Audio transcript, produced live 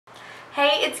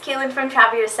Hey, it's Kaylin from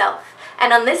Travel Yourself,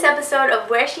 and on this episode of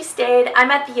Where She Stayed, I'm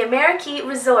at the Amara Cay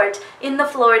Resort in the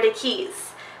Florida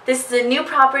Keys. This is a new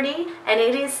property, and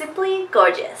it is simply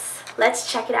gorgeous.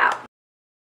 Let's check it out.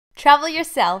 Travel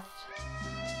Yourself.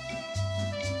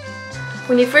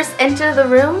 When you first enter the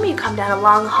room, you come down a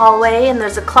long hallway, and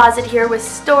there's a closet here with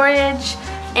storage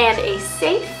and a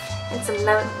safe and some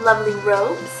lovely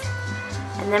robes.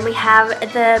 And then we have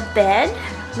the bed,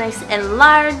 nice and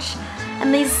large.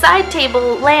 And these side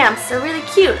table lamps are really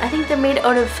cute. I think they're made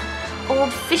out of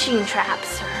old fishing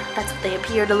traps. That's what they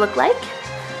appear to look like.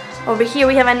 Over here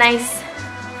we have a nice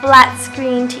flat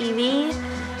screen TV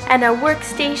and a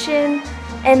workstation.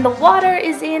 And the water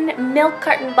is in milk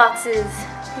carton boxes,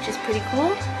 which is pretty cool.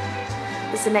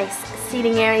 There's a nice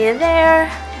seating area there.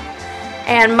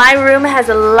 And my room has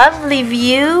a lovely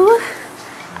view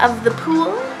of the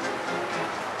pool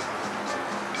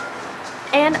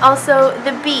and also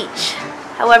the beach.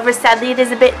 However, sadly, it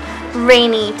is a bit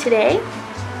rainy today.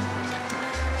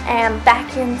 And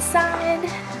back inside,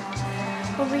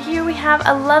 over here we have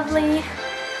a lovely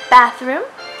bathroom.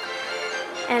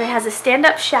 And it has a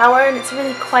stand-up shower, and it's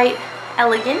really quite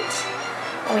elegant.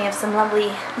 And we have some lovely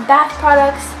bath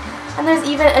products. And there's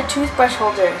even a toothbrush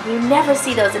holder. You never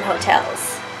see those in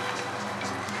hotels.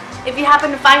 If you happen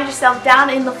to find yourself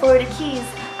down in the Florida Keys,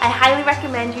 I highly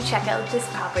recommend you check out this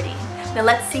property. Now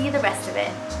let's see the rest of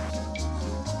it.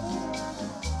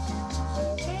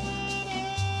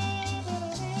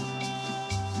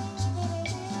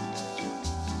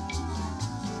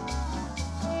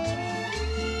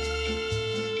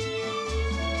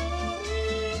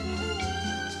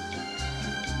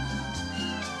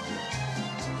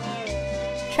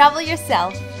 Travel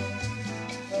Yourself.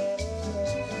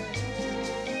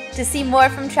 To see more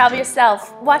from Travel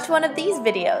Yourself, watch one of these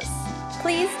videos.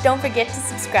 Please don't forget to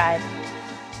subscribe.